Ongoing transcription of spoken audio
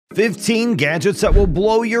15 gadgets that will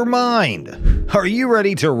blow your mind. Are you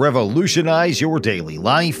ready to revolutionize your daily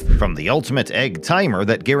life? From the ultimate egg timer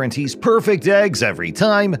that guarantees perfect eggs every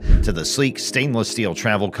time, to the sleek stainless steel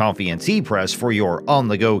travel coffee and tea press for your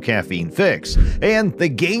on-the-go caffeine fix, and the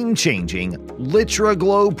game-changing Litra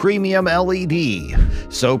Glow Premium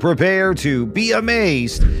LED. So prepare to be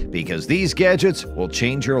amazed, because these gadgets will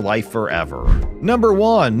change your life forever. Number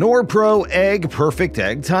 1. NorPro Egg Perfect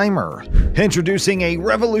Egg Timer. Introducing a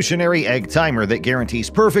revolutionary egg timer that guarantees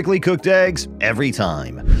perfectly cooked eggs every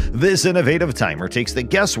time. This innovative timer takes the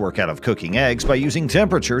guesswork out of cooking eggs by using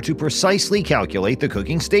temperature to precisely calculate the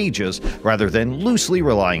cooking stages rather than loosely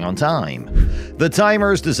relying on time. The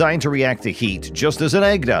timer is designed to react to heat just as an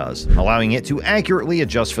egg does, allowing it to accurately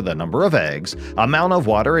adjust for the number of eggs, amount of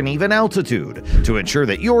water, and even altitude to ensure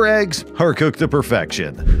that your eggs are cooked to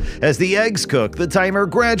perfection. As the eggs cook, the timer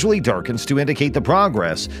gradually darkens to indicate the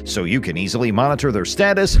progress, so you can easily monitor their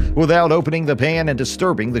status without opening the pan and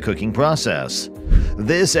disturbing the cooking process.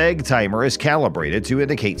 This egg timer is calibrated to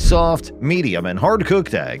indicate soft, medium, and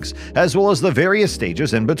hard-cooked eggs, as well as the various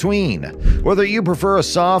stages in between. Whether you prefer a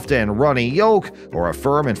soft and runny yolk or a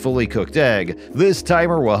firm and fully cooked egg, this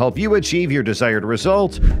timer will help you achieve your desired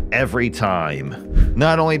result every time.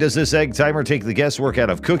 Not only does this egg timer take the guesswork out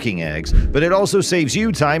of cooking eggs, but it also saves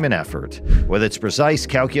you time and effort. With its precise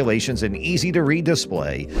calculations and easy-to-read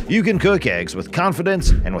display, you can cook eggs with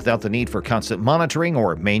confidence and without the need for constant monitoring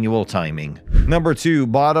or manual timing. Number 2.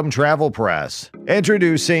 Bottom Travel Press.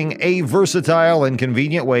 Introducing a versatile and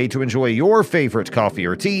convenient way to enjoy your favorite coffee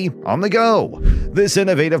or tea on the go. This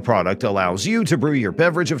innovative product allows you to brew your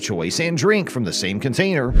beverage of choice and drink from the same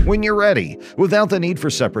container when you're ready, without the need for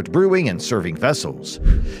separate brewing and serving vessels.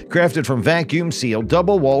 Crafted from vacuum-sealed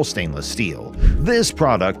double-wall stainless steel, this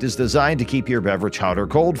product is designed to keep your beverage hot or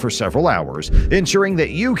cold for several hours, ensuring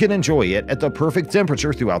that you can enjoy it at the perfect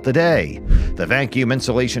temperature throughout the day. The vacuum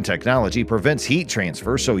insulation technology prevents heat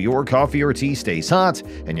transfer, so your coffee or tea stays hot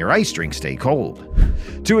and your iced drinks stay cold.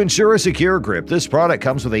 To ensure a secure grip, this product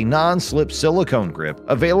comes with a non-slip silicone grip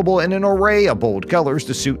available in an array of bold colors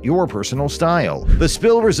to suit your personal style. The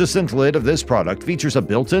spill-resistant lid of this product features a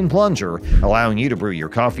built-in plunger, allowing you to brew your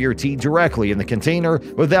coffee or tea directly in the container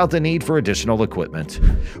without the need for additional equipment.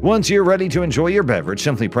 Once you're ready to enjoy your beverage,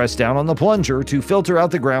 simply press down on the plunger to filter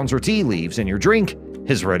out the grounds or tea leaves, and your drink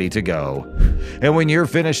is ready to go. And when you're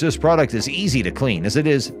finished, this product is easy to clean as it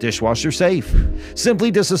is dishwasher safe.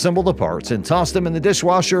 Simply disassemble the parts and toss them in the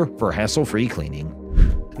dishwasher for hassle-free cleaning.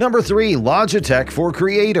 Number 3. Logitech for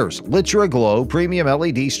Creators Litra Glow Premium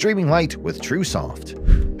LED Streaming Light with TrueSoft.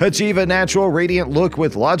 Achieve a natural, radiant look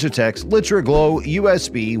with Logitech's Litra Glow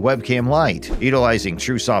USB webcam light. Utilizing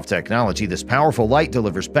TrueSoft technology, this powerful light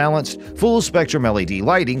delivers balanced, full-spectrum LED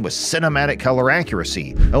lighting with cinematic color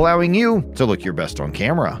accuracy, allowing you to look your best on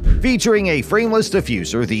camera. Featuring a frameless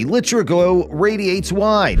diffuser, the Litra Glow radiates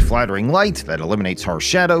wide, flattering light that eliminates harsh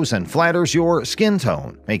shadows and flatters your skin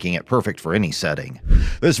tone, making it perfect for any setting.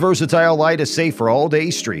 This versatile light is safe for all-day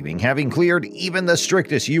streaming, having cleared even the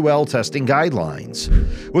strictest UL testing guidelines.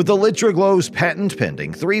 With the Litra Glow's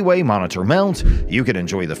patent-pending 3-way monitor mount, you can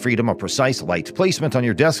enjoy the freedom of precise light placement on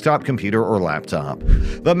your desktop computer or laptop.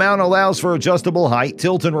 The mount allows for adjustable height,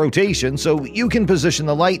 tilt, and rotation, so you can position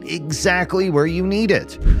the light exactly where you need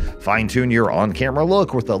it. Fine-tune your on-camera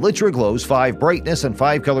look with the Litra Glow's 5 brightness and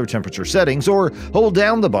 5 color temperature settings, or hold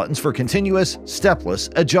down the buttons for continuous, stepless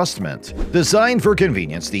adjustment. Designed for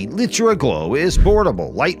convenience, the Litra Glow is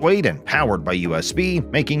portable, lightweight, and powered by USB,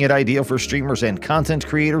 making it ideal for streamers and content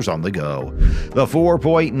creators on the go. The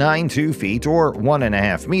 4.92 feet or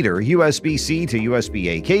 1.5 meter USB-C to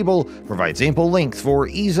USB-A cable provides ample length for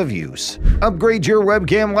ease of use. Upgrade your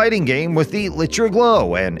webcam lighting game with the Litra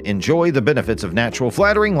Glow and enjoy the benefits of natural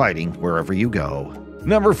flattering lighting wherever you go.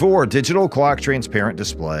 Number 4. Digital Clock Transparent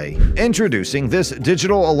Display. Introducing this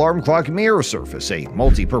digital alarm clock mirror surface, a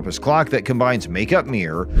multi-purpose clock that combines makeup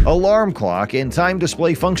mirror, alarm clock, and time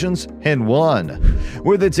display functions in one.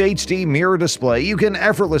 With its HD mirror display, you can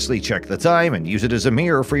effortlessly check the time and use it as a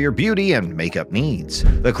mirror for your beauty and makeup needs.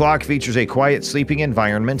 The clock features a quiet sleeping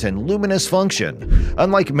environment and luminous function.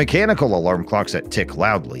 Unlike mechanical alarm clocks that tick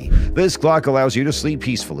loudly, this clock allows you to sleep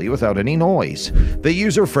peacefully without any noise. The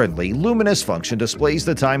user-friendly, luminous function displays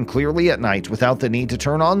the time clearly at night without the need to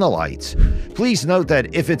turn on the lights. Please note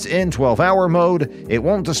that if it's in 12-hour mode, it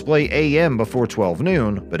won't display AM before 12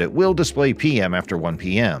 noon, but it will display PM after 1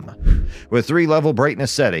 PM. With 3-level brightness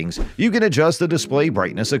settings, you can adjust the display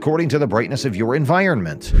brightness according to the brightness of your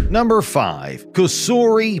environment. Number 5.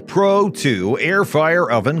 Kusori Pro 2 Air Fryer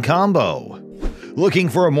Oven Combo. Looking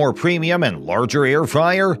for a more premium and larger air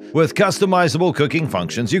fryer? With customizable cooking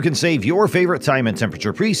functions, you can save your favorite time and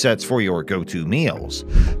temperature presets for your go-to meals.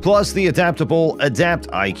 Plus, the adaptable Adapt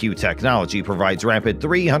IQ technology provides rapid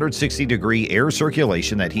 360-degree air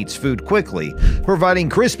circulation that heats food quickly, providing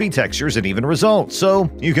crispy textures and even results,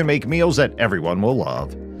 so you can make meals that everyone will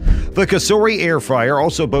love. The Kasori air fryer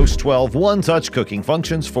also boasts 12 one-touch cooking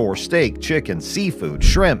functions for steak, chicken, seafood,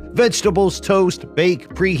 shrimp, vegetables, toast, bake,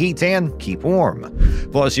 preheat, and keep warm.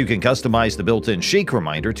 Plus, you can customize the built-in shake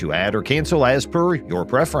reminder to add or cancel as per your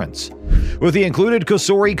preference. With the included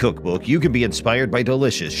Kasori cookbook, you can be inspired by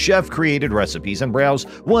delicious chef-created recipes and browse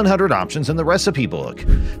 100 options in the recipe book.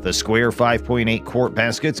 The square 5.8 quart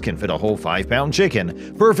baskets can fit a whole 5-pound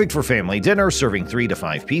chicken, perfect for family dinner serving 3 to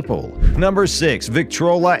 5 people. Number 6.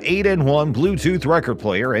 Victrola 8-in-1 Bluetooth record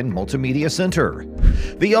player and multimedia center.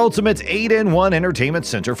 The ultimate 8-in-1 entertainment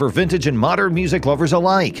center for vintage and modern music lovers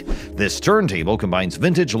alike. This turntable combines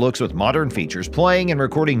vintage looks with modern features, playing and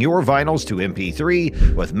recording your vinyls to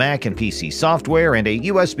MP3 with Mac and PC software and a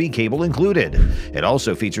USB cable included. It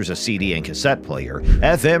also features a CD and cassette player,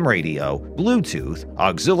 FM radio, Bluetooth,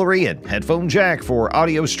 auxiliary, and headphone jack for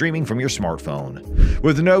audio streaming from your smartphone.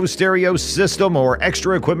 With no stereo system or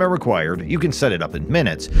extra equipment required, you can set it up in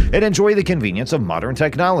minutes and enjoy the convenience of modern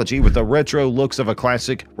technology with the retro looks of a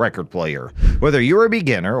classic record player. Whether you're a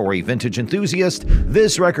beginner or a vintage enthusiast,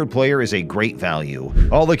 this record player is a great value.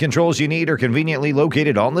 All the controls you need are conveniently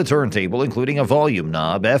located on the turntable, including a volume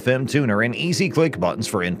knob, FM tuner, and easy click buttons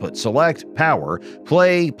for input select, power,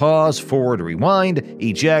 play, pause, forward rewind,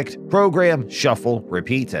 eject, program, shuffle,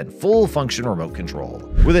 repeat, and full function remote control.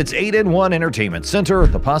 With its 8-in-1 entertainment center,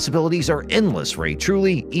 the possibilities are endless for a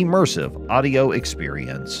truly immersive audio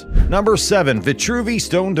experience. Number 7. Vitruvi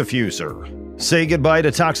Stone Diffuser. Say goodbye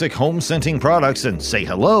to toxic home scenting products and say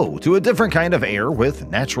hello to a different kind of air with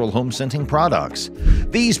natural home scenting products.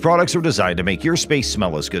 These products are designed to make your space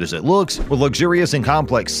smell as good as it looks, with luxurious and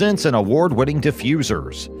complex scents and award-winning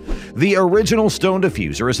diffusers. The original Stone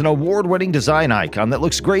Diffuser is an award-winning design icon that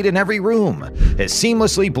looks great in every room. It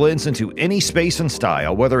seamlessly blends into any space and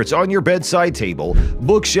style, whether it's on your bedside table,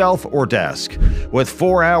 bookshelf, or desk. With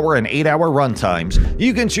 4-hour and 8-hour run times,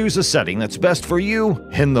 you can choose a setting that's best for you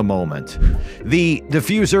in the moment. The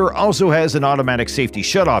diffuser also has an automatic safety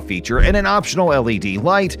shutoff feature and an optional LED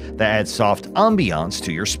light that adds soft ambiance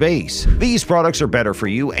to your space. These products are better for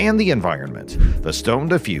you and the environment. The Stone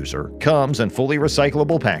Diffuser comes in fully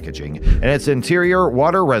recyclable packaging, and its interior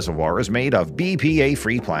water reservoir is made of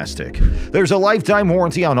BPA-free plastic. There's a lifetime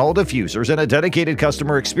warranty on all diffusers, and a dedicated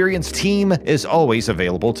customer experience team is always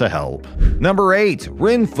available to help. Number 8.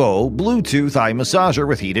 Renpho Bluetooth Eye Massager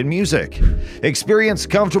with Heated Music. Experience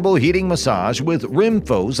comfortable heating massage with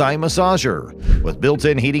Renpho's Eye Massager. With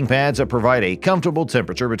built-in heating pads that provide a comfortable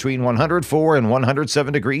temperature between 104 and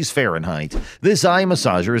 107 degrees Fahrenheit, this eye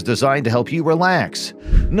massager is designed to help you relax.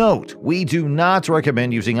 Note, we do not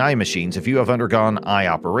recommend using eye machines if you have undergone eye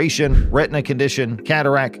operation, retina condition,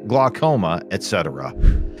 cataract, glaucoma, etc.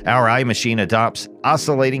 Our eye machine adopts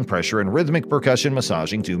oscillating pressure and rhythmic percussion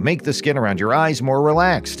massaging to make the skin around your eyes more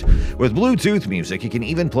relaxed. With Bluetooth music, it can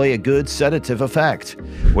even play a good sedative effect.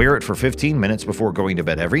 Wear it for 15 minutes before going to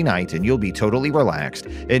bed every night and you'll be totally relaxed,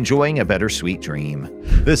 enjoying a better sweet dream.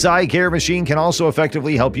 This eye care machine can also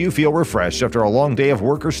effectively help you feel refreshed after a long day of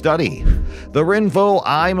work or study. The Renpho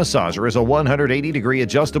Eye Massager is a 180-degree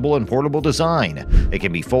adjustable and portable design. It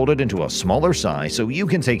can be folded into a smaller size so you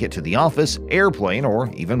can take it to the office, airplane,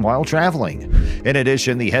 or even while traveling. In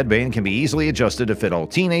addition, the headband can be easily adjusted to fit all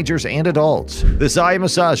teenagers and adults. This eye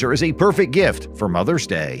massager is a perfect gift for Mother's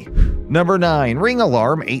Day. Number 9. Ring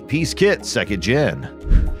Alarm 8-piece kit, second gen.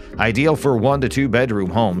 Ideal for 1 to 2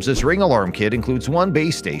 bedroom homes, this Ring Alarm kit includes 1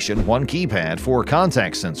 base station, 1 keypad, 4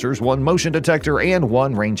 contact sensors, 1 motion detector, and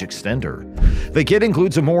 1 range extender. The kit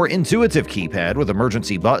includes a more intuitive keypad with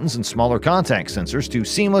emergency buttons and smaller contact sensors to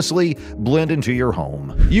seamlessly blend into your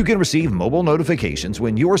home. You can receive mobile notifications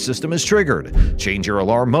when your system is triggered, change your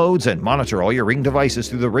alarm modes, and monitor all your Ring devices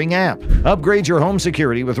through the Ring app. Upgrade your home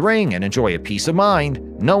security with Ring and enjoy a peace of mind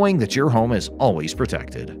knowing that your home is always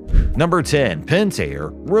protected. Number 10.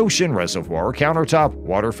 Pentair Roshan Reservoir Countertop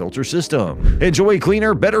Water Filter System. Enjoy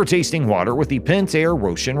cleaner, better tasting water with the Pentair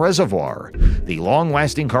Roshan Reservoir. The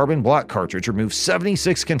long-lasting carbon block cartridge removes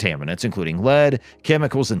 76 contaminants, including lead,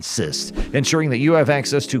 chemicals, and cysts, ensuring that you have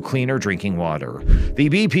access to cleaner drinking water. The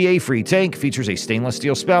BPA-free tank features a stainless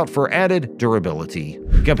steel spout for added durability.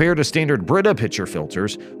 Compared to standard Brita pitcher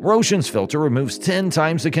filters, Roshan's filter removes 10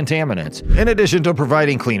 times the contaminants. In addition to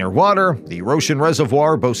providing cleaner water, the Roshan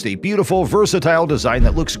Reservoir boasts a beautiful, versatile design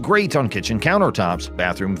that looks great on kitchen countertops,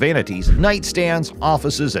 bathroom vanities, nightstands,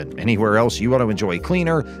 offices, and anywhere else you want to enjoy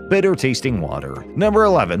cleaner, better-tasting water. Number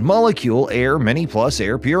 11. Molecule Air Mini Plus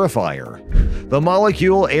Air Purifier. The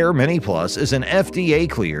Molecule Air Mini Plus is an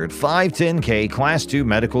FDA-cleared 510K Class II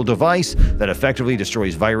medical device that effectively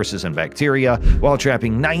destroys viruses and bacteria while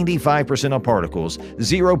trapping 95% of particles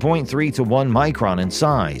 0.3 to 1 micron in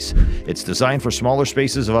size. It's designed for smaller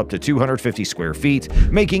spaces of up to 250 square feet,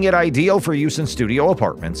 making it ideal for use in studio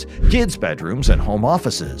apartments, kids' bedrooms, and home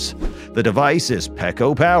offices. The device is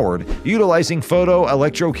PECO-powered, utilizing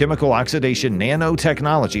photoelectrochemical oxidation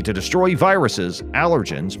nanotechnology to destroy viruses,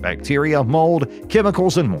 allergens, bacteria, mold,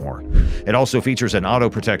 chemicals, and more. It also features an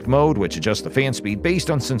auto-protect mode, which adjusts the fan speed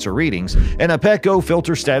based on sensor readings, and a PECO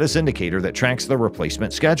filter status indicator that tracks the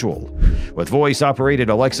replacement schedule. With voice-operated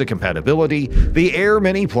Alexa compatibility, the Air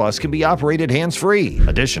Mini Plus can be operated hands-free.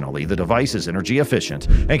 Additionally, the device is energy efficient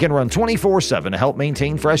and can run 24/7 to help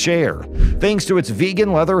maintain fresh air. Thanks to its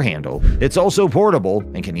vegan leather handle, it's also portable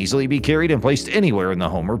and can easily be carried and placed anywhere in the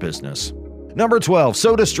home or business. Number 12.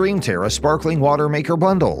 SodaStream Terra Sparkling Water Maker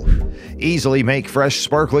Bundle. Easily make fresh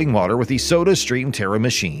sparkling water with the SodaStream Terra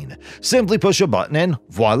machine. Simply push a button and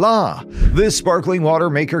voila! This sparkling water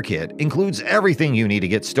maker kit includes everything you need to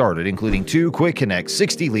get started, including 2 Quick Connect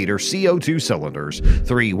 60-liter CO2 cylinders,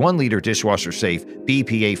 3 1-liter dishwasher-safe,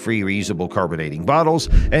 BPA-free reusable carbonating bottles,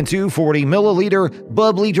 and 2 40-milliliter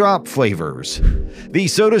bubbly drop flavors. The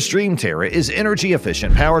SodaStream Terra is energy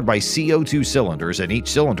efficient, powered by CO2 cylinders, and each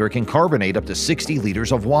cylinder can carbonate up to 60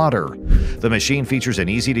 liters of water. The machine features an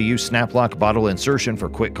easy-to-use snap-lock bottle insertion for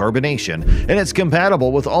quick carbonation, and it's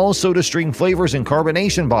compatible with all SodaStream flavors and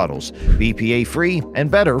carbonation bottles, BPA-free and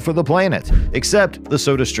better for the planet, except the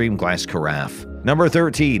SodaStream glass carafe. Number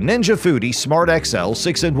 13. Ninja Foodi Smart XL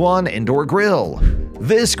 6-in-1 Indoor Grill.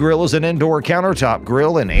 This grill is an indoor countertop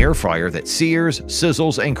grill and air fryer that sears,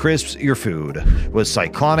 sizzles, and crisps your food. With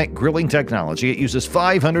cyclonic grilling technology, it uses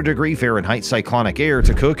 500-degree Fahrenheit cyclonic air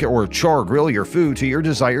to cook or char grill your food to your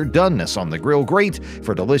desired doneness on the grill, great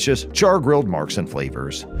for delicious char-grilled marks and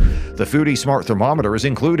flavors. The Foodi Smart Thermometer is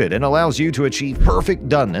included and allows you to achieve perfect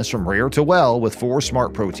doneness from rare to well with 4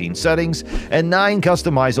 smart protein settings and 9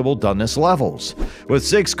 customizable doneness levels. With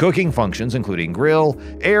 6 cooking functions including grill,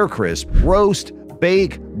 air crisp, roast,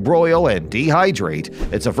 bake, broil, and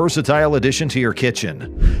dehydrate, it's a versatile addition to your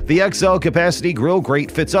kitchen. The XL capacity grill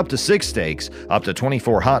grate fits up to 6 steaks, up to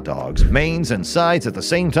 24 hot dogs, mains, and sides at the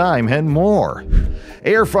same time, and more.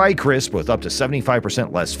 Air fry crisp with up to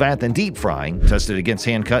 75% less fat than deep frying, tested against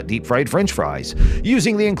hand-cut deep-fried French fries,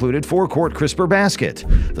 using the included 4-quart crisper basket.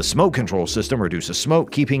 The smoke control system reduces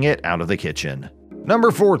smoke, keeping it out of the kitchen.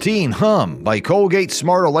 Number 14. Hum by Colgate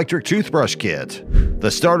Smart Electric Toothbrush Kit.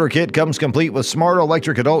 The starter kit comes complete with smart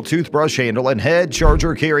electric adult toothbrush handle and head,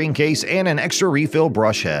 charger carrying case, and an extra refill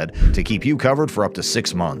brush head to keep you covered for up to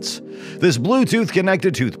 6 months. This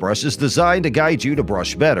Bluetooth-connected toothbrush is designed to guide you to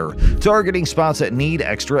brush better, targeting spots that need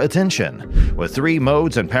extra attention. With 3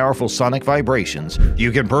 modes and powerful sonic vibrations,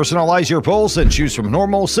 you can personalize your pulse and choose from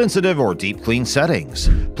normal, sensitive, or deep clean settings.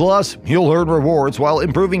 Plus, you'll earn rewards while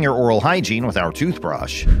improving your oral hygiene with our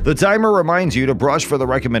toothbrush. The timer reminds you to brush for the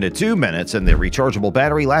recommended 2 minutes, and the rechargeable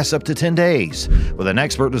battery lasts up to 10 days. With an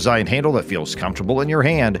expert-designed handle that feels comfortable in your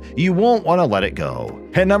hand, you won't want to let it go.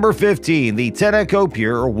 And number 15. The Tenneco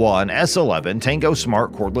Pure 1 S11 Tango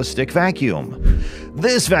Smart Cordless Stick Vacuum.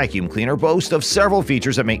 This vacuum cleaner boasts of several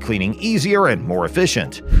features that make cleaning easier and more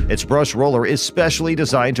efficient. Its brush roller is specially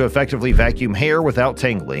designed to effectively vacuum hair without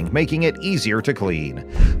tangling, making it easier to clean.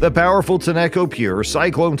 The powerful Tenneco Pure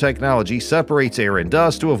Cyclone technology separates air and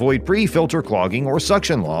dust to avoid pre-filter clogging or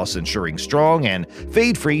suction loss, ensuring strong and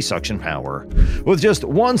fade-free suction power. With just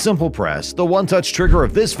one simple press, the one-touch trigger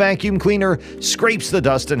of this vacuum cleaner scrapes the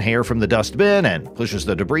dust and hair from the dustbin and pushes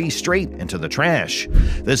the debris straight into the trash.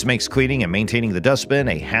 This makes cleaning and maintaining the dustbin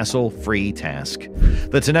a hassle-free task.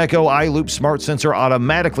 The Tenneco iLoop Smart Sensor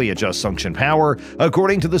automatically adjusts suction power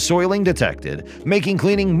according to the soiling detected, making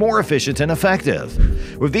cleaning more efficient and effective.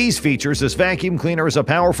 With these features, this vacuum cleaner is a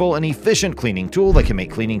powerful and efficient cleaning tool that can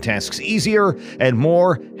make cleaning tasks easier and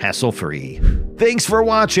more hassle-free. Thanks for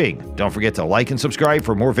watching! Don't forget to like and subscribe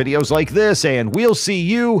for more videos like this, and we'll see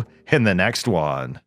you in the next one.